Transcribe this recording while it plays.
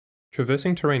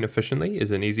Traversing terrain efficiently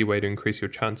is an easy way to increase your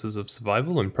chances of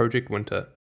survival in Project Winter.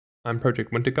 I'm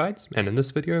Project Winter Guides, and in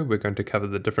this video we're going to cover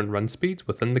the different run speeds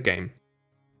within the game.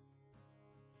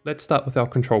 Let's start with our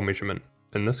control measurement.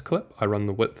 In this clip, I run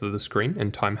the width of the screen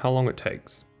and time how long it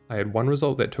takes. I had one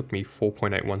result that took me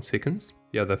 4.81 seconds,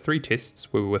 the other three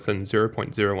tests were within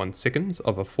 0.01 seconds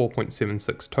of a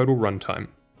 4.76 total runtime.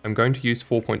 I'm going to use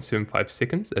 4.75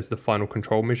 seconds as the final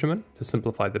control measurement to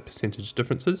simplify the percentage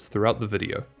differences throughout the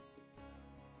video.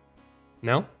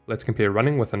 Now, let's compare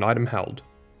running with an item held.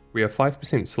 We are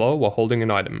 5% slower while holding an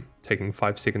item, taking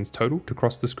 5 seconds total to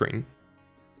cross the screen.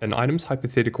 An item's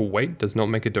hypothetical weight does not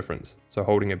make a difference, so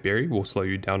holding a berry will slow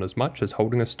you down as much as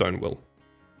holding a stone will.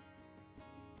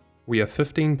 We are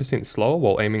 15% slower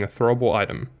while aiming a throwable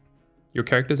item. Your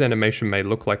character's animation may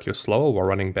look like you're slower while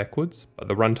running backwards, but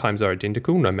the run times are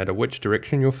identical no matter which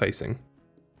direction you're facing.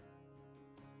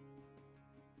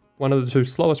 One of the two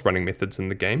slowest running methods in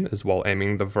the game is while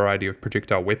aiming the variety of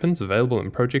projectile weapons available in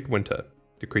Project Winter,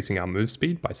 decreasing our move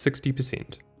speed by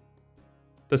 60%.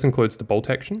 This includes the bolt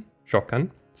action,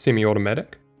 shotgun,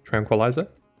 semi-automatic, tranquilizer,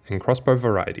 and crossbow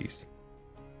varieties.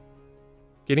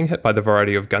 Getting hit by the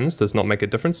variety of guns does not make a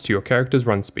difference to your character's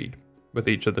run speed, with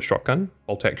each of the shotgun,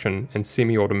 bolt action, and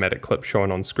semi-automatic clips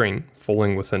shown on screen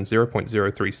falling within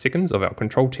 0.03 seconds of our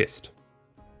control test.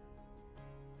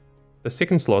 The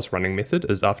second slowest running method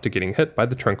is after getting hit by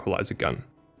the tranquilizer gun.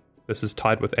 This is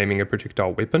tied with aiming a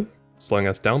projectile weapon, slowing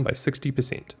us down by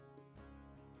 60%.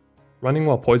 Running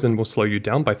while poisoned will slow you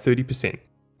down by 30%,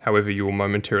 however you will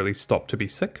momentarily stop to be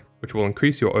sick, which will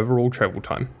increase your overall travel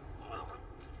time.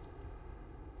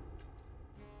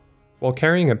 While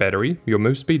carrying a battery, your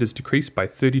move speed is decreased by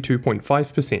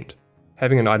 32.5%.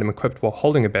 Having an item equipped while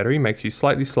holding a battery makes you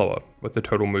slightly slower, with the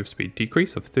total move speed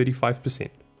decrease of 35%.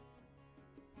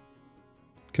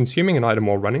 Consuming an item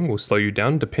while running will slow you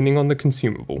down depending on the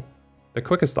consumable. The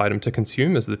quickest item to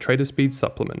consume is the Trader Speed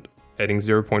Supplement, adding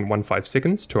 0.15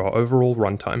 seconds to our overall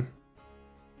runtime.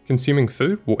 Consuming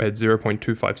food will add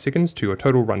 0.25 seconds to your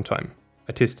total runtime.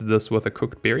 I tested this with a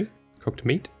cooked berry, cooked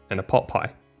meat, and a pot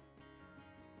pie.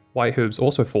 White herbs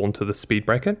also fall into the speed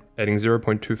bracket, adding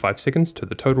 0.25 seconds to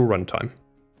the total runtime.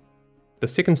 The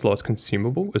second slowest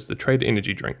consumable is the Trader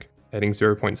Energy Drink, adding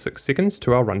 0.6 seconds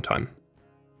to our runtime.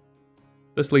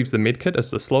 This leaves the medkit as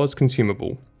the slowest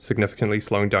consumable, significantly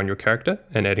slowing down your character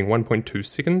and adding 1.2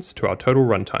 seconds to our total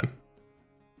runtime.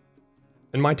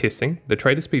 In my testing, the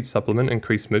Trader Speed Supplement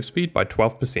increased move speed by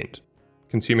 12%.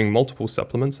 Consuming multiple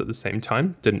supplements at the same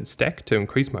time didn't stack to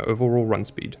increase my overall run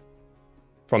speed.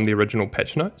 From the original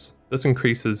patch notes, this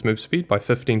increases move speed by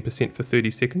 15% for 30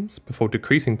 seconds before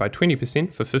decreasing by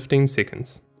 20% for 15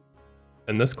 seconds.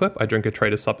 In this clip, I drink a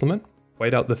Trader supplement,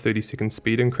 wait out the 30-second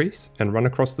speed increase, and run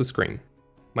across the screen.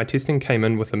 My testing came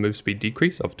in with a move speed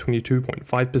decrease of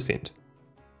 22.5%.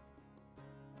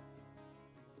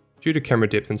 Due to camera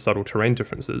depth and subtle terrain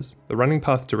differences, the running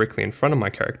path directly in front of my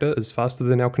character is faster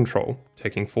than our control,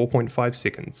 taking 4.5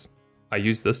 seconds. I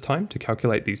use this time to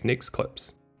calculate these next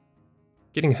clips.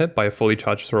 Getting hit by a fully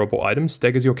charged throwable item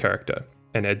staggers your character,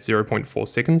 and adds 0.4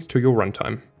 seconds to your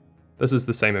runtime. This is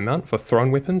the same amount for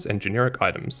thrown weapons and generic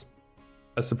items.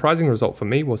 A surprising result for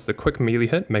me was the quick melee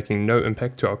hit making no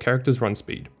impact to our character's run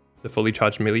speed. The fully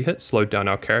charged melee hit slowed down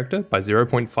our character by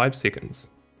 0.5 seconds.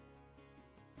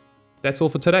 That's all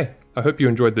for today. I hope you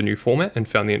enjoyed the new format and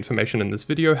found the information in this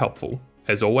video helpful.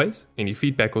 As always, any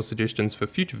feedback or suggestions for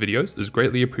future videos is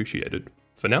greatly appreciated.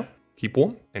 For now, keep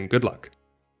warm and good luck.